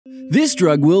This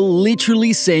drug will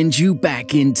literally send you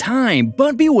back in time,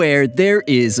 but beware, there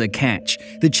is a catch.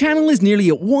 The channel is nearly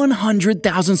at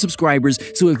 100,000 subscribers,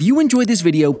 so if you enjoyed this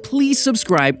video, please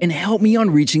subscribe and help me on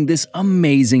reaching this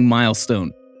amazing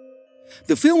milestone.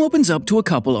 The film opens up to a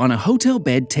couple on a hotel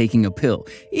bed taking a pill.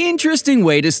 Interesting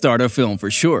way to start a film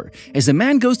for sure. As the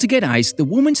man goes to get ice, the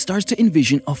woman starts to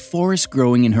envision a forest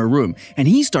growing in her room, and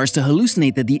he starts to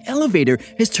hallucinate that the elevator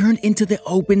has turned into the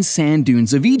open sand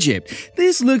dunes of Egypt.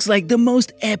 This looks like the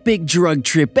most epic drug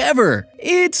trip ever.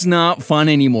 It's not fun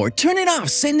anymore. Turn it off,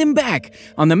 send him back.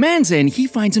 On the man's end, he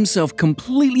finds himself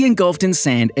completely engulfed in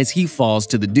sand as he falls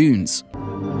to the dunes.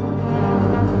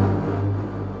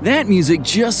 That music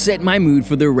just set my mood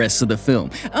for the rest of the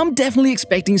film. I'm definitely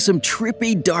expecting some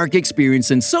trippy, dark experience,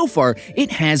 and so far,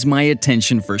 it has my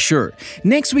attention for sure.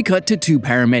 Next, we cut to two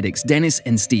paramedics, Dennis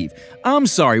and Steve. I'm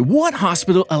sorry, what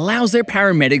hospital allows their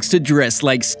paramedics to dress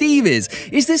like Steve is?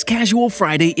 Is this casual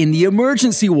Friday in the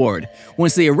emergency ward?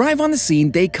 Once they arrive on the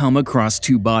scene, they come across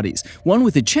two bodies, one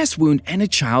with a chest wound and a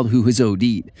child who has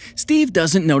OD'd. Steve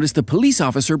doesn't notice the police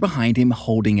officer behind him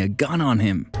holding a gun on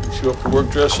him. Show up to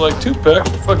work dressed like Tupac.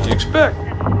 What do you expect?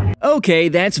 Okay,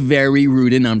 that's very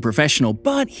rude and unprofessional,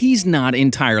 but he's not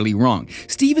entirely wrong.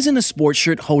 Steve is in a sports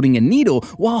shirt holding a needle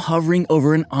while hovering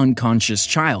over an unconscious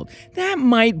child. That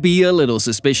might be a little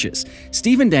suspicious.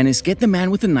 Steve and Dennis get the man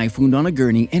with the knife wound on a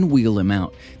gurney and wheel him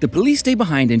out. The police stay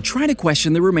behind and try to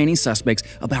question the remaining suspects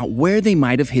about where they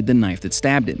might have hid the knife that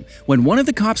stabbed him. When one of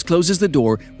the cops closes the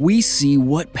door, we see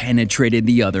what penetrated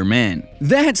the other man.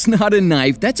 That's not a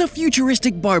knife, that's a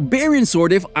futuristic barbarian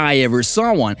sword if I ever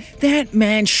saw one. That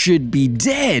man should be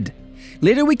dead.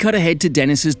 Later, we cut ahead to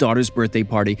Dennis's daughter's birthday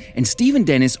party, and Steve and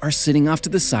Dennis are sitting off to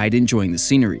the side enjoying the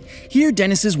scenery. Here,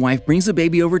 Dennis's wife brings the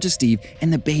baby over to Steve,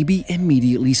 and the baby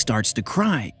immediately starts to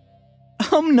cry.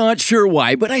 I'm not sure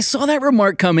why, but I saw that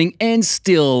remark coming and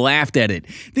still laughed at it.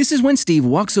 This is when Steve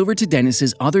walks over to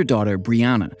Dennis's other daughter,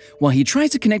 Brianna. While he tries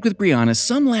to connect with Brianna,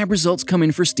 some lab results come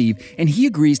in for Steve, and he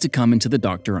agrees to come into the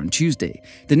doctor on Tuesday.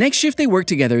 The next shift they work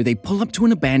together, they pull up to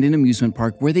an abandoned amusement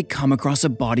park where they come across a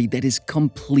body that is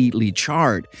completely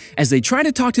charred. As they try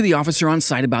to talk to the officer on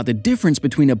site about the difference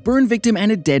between a burn victim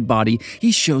and a dead body,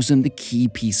 he shows them the key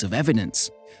piece of evidence.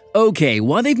 Okay,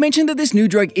 while they've mentioned that this new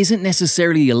drug isn't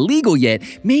necessarily illegal yet,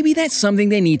 maybe that's something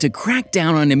they need to crack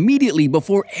down on immediately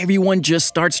before everyone just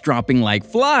starts dropping like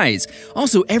flies.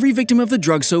 Also, every victim of the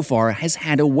drug so far has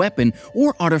had a weapon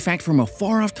or artifact from a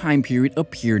far-off time period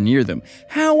appear near them.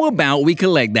 How about we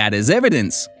collect that as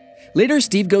evidence? Later,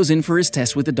 Steve goes in for his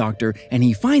test with the doctor, and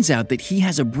he finds out that he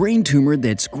has a brain tumor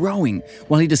that's growing.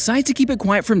 While he decides to keep it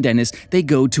quiet from Dennis, they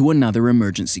go to another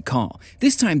emergency call.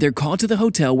 This time, they're called to the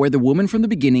hotel where the woman from the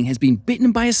beginning has been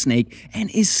bitten by a snake and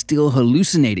is still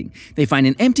hallucinating. They find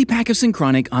an empty pack of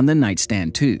synchronic on the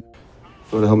nightstand too. You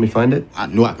want to help me find it? I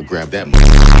knew I could grab that.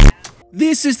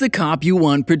 This is the cop you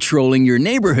want patrolling your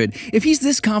neighborhood. If he's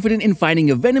this confident in fighting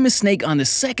a venomous snake on the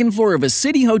second floor of a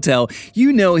city hotel,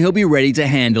 you know he'll be ready to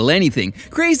handle anything.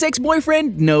 Crazed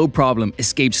ex-boyfriend? No problem.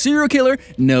 Escaped serial killer?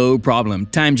 No problem.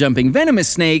 Time-jumping venomous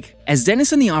snake? As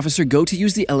Dennis and the officer go to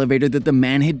use the elevator that the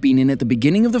man had been in at the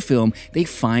beginning of the film, they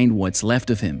find what's left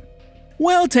of him.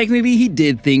 Well, technically, he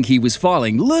did think he was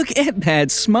falling. Look at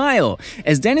that smile!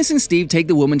 As Dennis and Steve take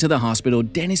the woman to the hospital,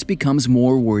 Dennis becomes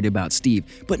more worried about Steve,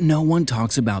 but no one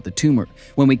talks about the tumor.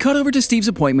 When we cut over to Steve's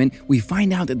appointment, we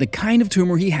find out that the kind of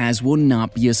tumor he has will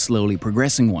not be a slowly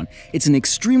progressing one. It's an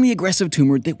extremely aggressive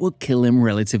tumor that will kill him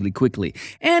relatively quickly.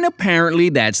 And apparently,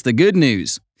 that's the good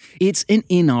news. It's an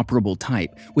inoperable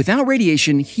type. Without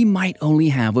radiation, he might only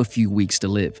have a few weeks to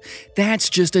live. That's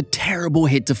just a terrible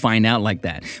hit to find out like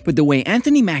that. But the way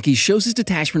Anthony Mackie shows his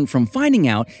detachment from finding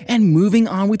out and moving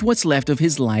on with what's left of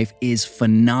his life is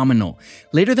phenomenal.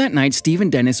 Later that night, Steve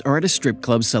and Dennis are at a strip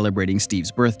club celebrating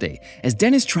Steve's birthday. As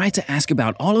Dennis tries to ask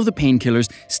about all of the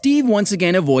painkillers, Steve once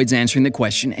again avoids answering the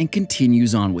question and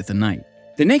continues on with the night.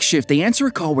 The next shift, they answer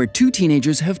a call where two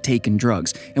teenagers have taken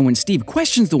drugs, and when Steve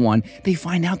questions the one, they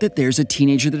find out that there's a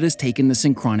teenager that has taken the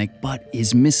synchronic but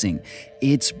is missing.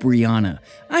 It's Brianna.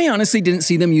 I honestly didn't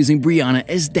see them using Brianna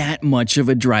as that much of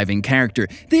a driving character.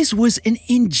 This was an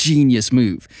ingenious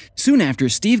move. Soon after,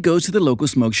 Steve goes to the local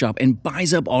smoke shop and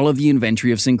buys up all of the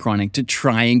inventory of synchronic to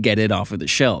try and get it off of the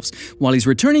shelves. While he's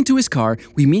returning to his car,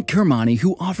 we meet Kermani,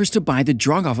 who offers to buy the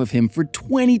drug off of him for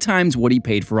 20 times what he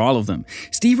paid for all of them.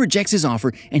 Steve rejects his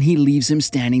offer and he leaves him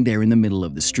standing there in the middle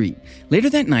of the street. Later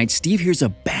that night, Steve hears a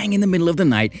bang in the middle of the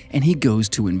night and he goes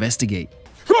to investigate.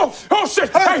 Oh shit!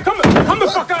 Hey, come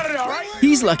the fuck out of there, all right?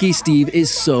 He's lucky Steve is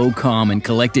so calm and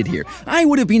collected here. I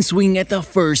would have been swinging at the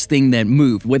first thing that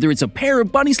moved, whether it's a pair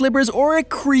of bunny slippers or a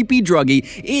creepy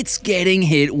druggie, it's getting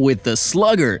hit with the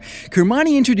slugger.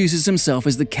 Kermani introduces himself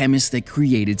as the chemist that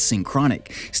created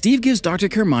synchronic. Steve gives Dr.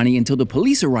 Kermani until the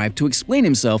police arrive to explain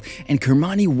himself, and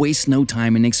Kermani wastes no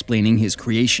time in explaining his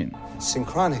creation.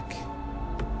 Synchronic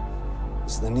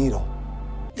is the needle.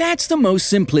 That's the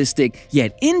most simplistic,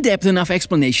 yet in-depth enough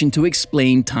explanation to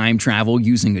explain time travel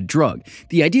using a drug.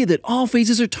 The idea that all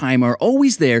phases of time are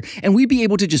always there and we'd be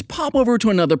able to just pop over to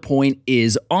another point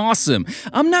is awesome.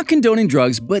 I'm not condoning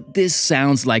drugs, but this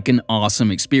sounds like an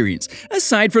awesome experience,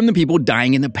 aside from the people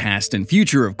dying in the past and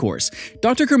future, of course.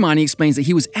 Dr. Kermani explains that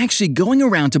he was actually going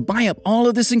around to buy up all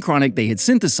of the synchronic they had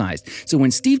synthesized, so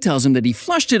when Steve tells him that he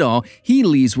flushed it all, he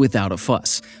leaves without a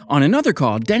fuss. On another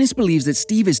call, Dennis believes that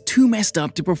Steve is too messed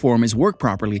up to perform his work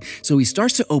properly, so he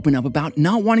starts to open up about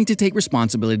not wanting to take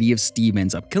responsibility if Steve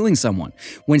ends up killing someone.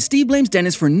 When Steve blames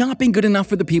Dennis for not being good enough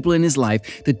for the people in his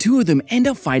life, the two of them end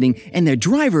up fighting and their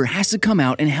driver has to come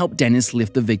out and help Dennis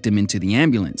lift the victim into the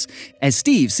ambulance. As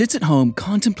Steve sits at home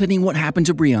contemplating what happened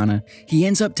to Brianna, he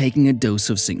ends up taking a dose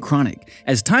of synchronic.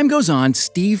 As time goes on,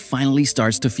 Steve finally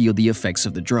starts to feel the effects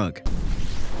of the drug.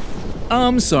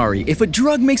 I'm sorry, if a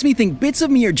drug makes me think bits of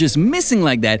me are just missing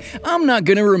like that, I'm not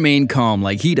gonna remain calm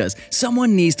like he does.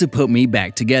 Someone needs to put me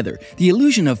back together. The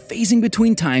illusion of phasing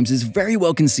between times is very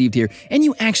well conceived here, and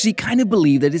you actually kind of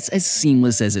believe that it's as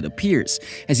seamless as it appears.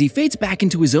 As he fades back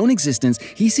into his own existence,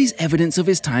 he sees evidence of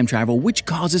his time travel, which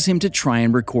causes him to try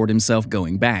and record himself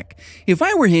going back. If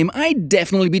I were him, I'd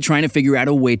definitely be trying to figure out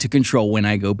a way to control when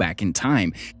I go back in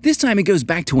time. This time it goes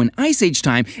back to an Ice Age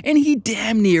time, and he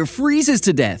damn near freezes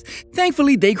to death.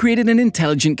 Thankfully, they created an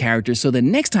intelligent character so the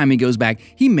next time he goes back,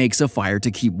 he makes a fire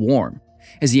to keep warm.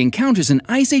 As he encounters an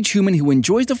Ice Age human who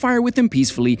enjoys the fire with him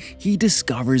peacefully, he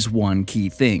discovers one key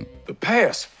thing. The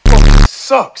past fucking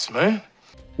sucks, man.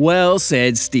 Well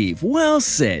said, Steve. Well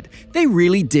said. They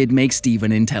really did make Steve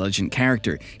an intelligent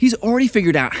character. He's already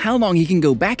figured out how long he can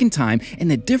go back in time and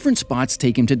that different spots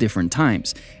take him to different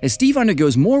times. As Steve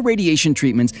undergoes more radiation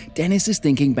treatments, Dennis is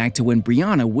thinking back to when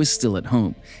Brianna was still at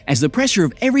home. As the pressure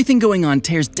of everything going on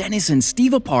tears Dennis and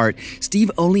Steve apart,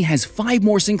 Steve only has 5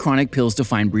 more synchronic pills to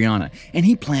find Brianna, and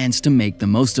he plans to make the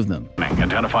most of them.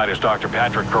 Identified as Dr.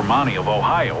 Patrick Kermani of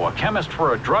Ohio, a chemist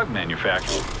for a drug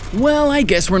manufacturer. Well, I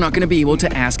guess we're not going to be able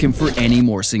to ask him for any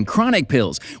more synchronic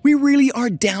pills. We really are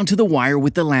down to the wire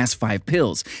with the last 5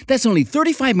 pills. That's only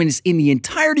 35 minutes in the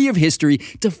entirety of history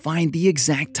to find the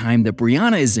exact time that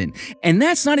Brianna is in. And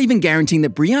that's not even guaranteeing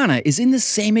that Brianna is in the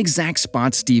same exact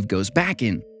spot Steve goes back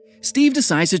in. Steve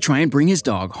decides to try and bring his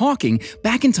dog, Hawking,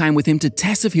 back in time with him to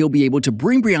test if he'll be able to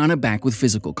bring Brianna back with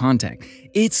physical contact.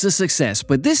 It's a success,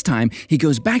 but this time he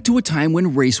goes back to a time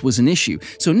when race was an issue,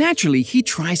 so naturally he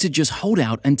tries to just hold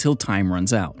out until time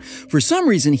runs out. For some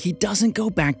reason, he doesn't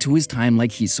go back to his time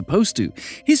like he's supposed to.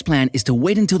 His plan is to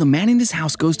wait until the man in his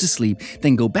house goes to sleep,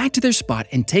 then go back to their spot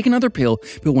and take another pill,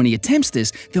 but when he attempts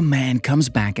this, the man comes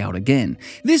back out again.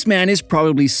 This man is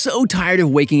probably so tired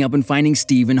of waking up and finding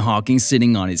Stephen Hawking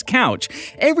sitting on his couch.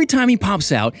 Every time he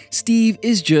pops out, Steve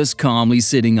is just calmly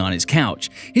sitting on his couch.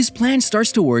 His plan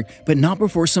starts to work, but not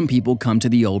before some people come to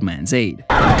the old man's aid.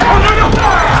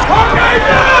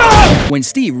 When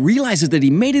Steve realizes that he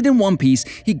made it in one piece,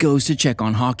 he goes to check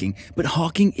on Hawking, but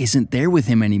Hawking isn't there with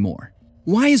him anymore.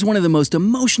 Why is one of the most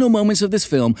emotional moments of this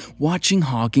film watching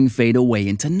Hawking fade away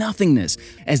into nothingness?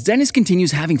 As Dennis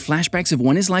continues having flashbacks of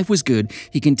when his life was good,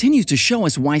 he continues to show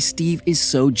us why Steve is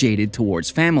so jaded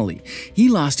towards family. He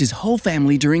lost his whole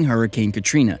family during Hurricane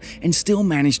Katrina and still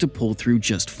managed to pull through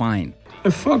just fine.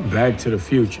 And fuck Back to the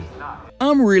Future.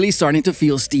 I'm really starting to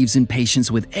feel Steve's impatience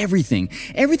with everything.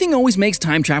 Everything always makes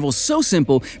time travel so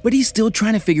simple, but he's still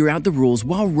trying to figure out the rules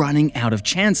while running out of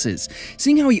chances.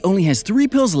 Seeing how he only has 3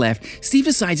 pills left, Steve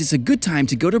decides it's a good time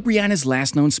to go to Brianna's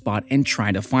last known spot and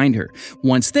try to find her.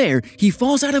 Once there, he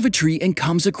falls out of a tree and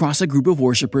comes across a group of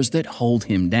worshippers that hold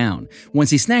him down. Once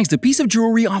he snags the piece of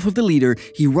jewelry off of the leader,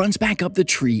 he runs back up the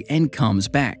tree and comes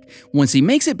back. Once he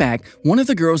makes it back, one of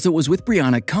the girls that was with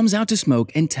Brianna comes out to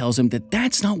smoke and tells him that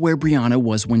that's not where Brianna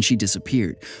was when she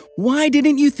disappeared. Why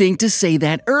didn't you think to say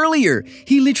that earlier?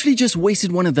 He literally just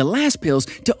wasted one of the last pills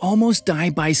to almost die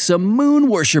by some moon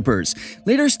worshippers.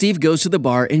 Later, Steve goes to the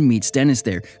bar and meets Dennis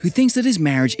there, who thinks that his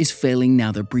marriage is failing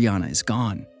now that Brianna is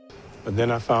gone. But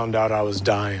then I found out I was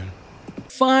dying.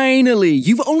 Finally!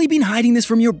 You've only been hiding this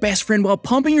from your best friend while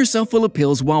pumping yourself full of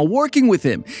pills while working with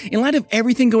him. In light of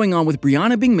everything going on with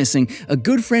Brianna being missing, a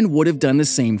good friend would have done the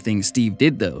same thing Steve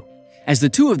did though. As the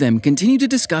two of them continue to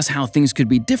discuss how things could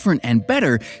be different and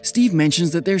better, Steve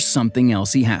mentions that there's something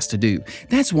else he has to do.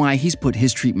 That's why he's put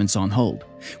his treatments on hold.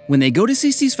 When they go to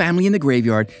see Steve's family in the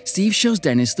graveyard, Steve shows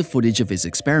Dennis the footage of his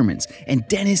experiments, and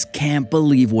Dennis can't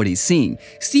believe what he's seeing.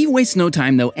 Steve wastes no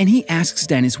time though, and he asks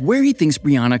Dennis where he thinks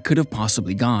Brianna could have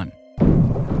possibly gone.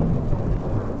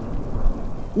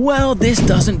 Well, this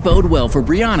doesn't bode well for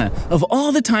Brianna. Of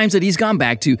all the times that he's gone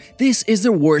back to, this is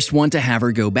the worst one to have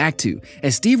her go back to.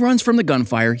 As Steve runs from the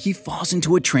gunfire, he falls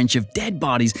into a trench of dead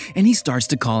bodies and he starts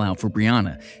to call out for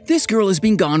Brianna. This girl has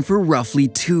been gone for roughly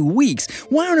 2 weeks.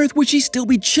 Why on earth would she still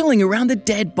be chilling around the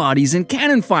dead bodies and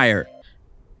cannon fire?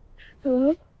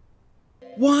 Hello?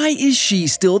 Why is she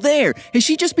still there? Has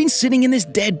she just been sitting in this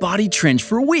dead body trench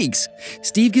for weeks?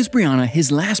 Steve gives Brianna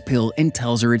his last pill and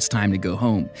tells her it's time to go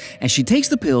home. As she takes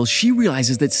the pill, she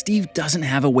realizes that Steve doesn't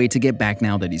have a way to get back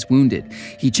now that he's wounded.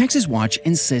 He checks his watch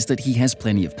and says that he has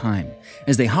plenty of time.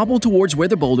 As they hobble towards where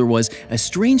the boulder was, a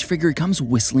strange figure comes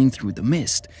whistling through the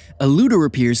mist. A looter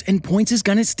appears and points his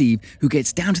gun at Steve, who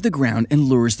gets down to the ground and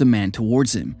lures the man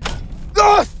towards him.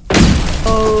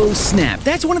 Oh snap,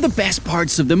 that's one of the best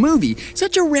parts of the movie.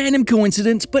 Such a random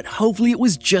coincidence, but hopefully it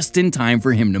was just in time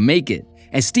for him to make it.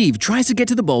 As Steve tries to get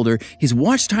to the boulder, his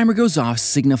watch timer goes off,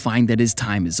 signifying that his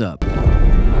time is up.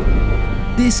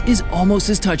 This is almost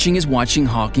as touching as watching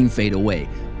Hawking fade away.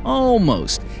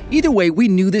 Almost. Either way, we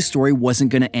knew this story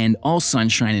wasn't going to end all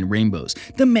sunshine and rainbows.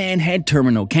 The man had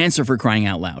terminal cancer, for crying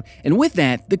out loud, and with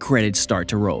that, the credits start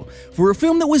to roll. For a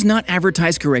film that was not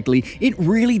advertised correctly, it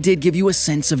really did give you a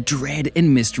sense of dread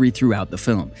and mystery throughout the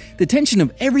film. The tension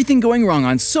of everything going wrong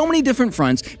on so many different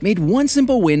fronts made one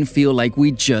simple win feel like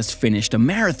we just finished a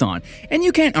marathon. And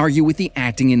you can't argue with the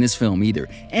acting in this film either.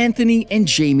 Anthony and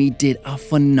Jamie did a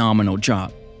phenomenal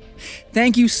job.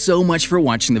 Thank you so much for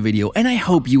watching the video, and I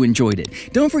hope you enjoyed it.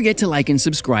 Don't forget to like and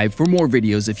subscribe for more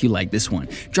videos if you like this one.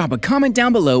 Drop a comment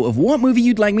down below of what movie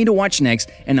you'd like me to watch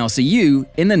next, and I'll see you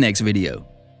in the next video.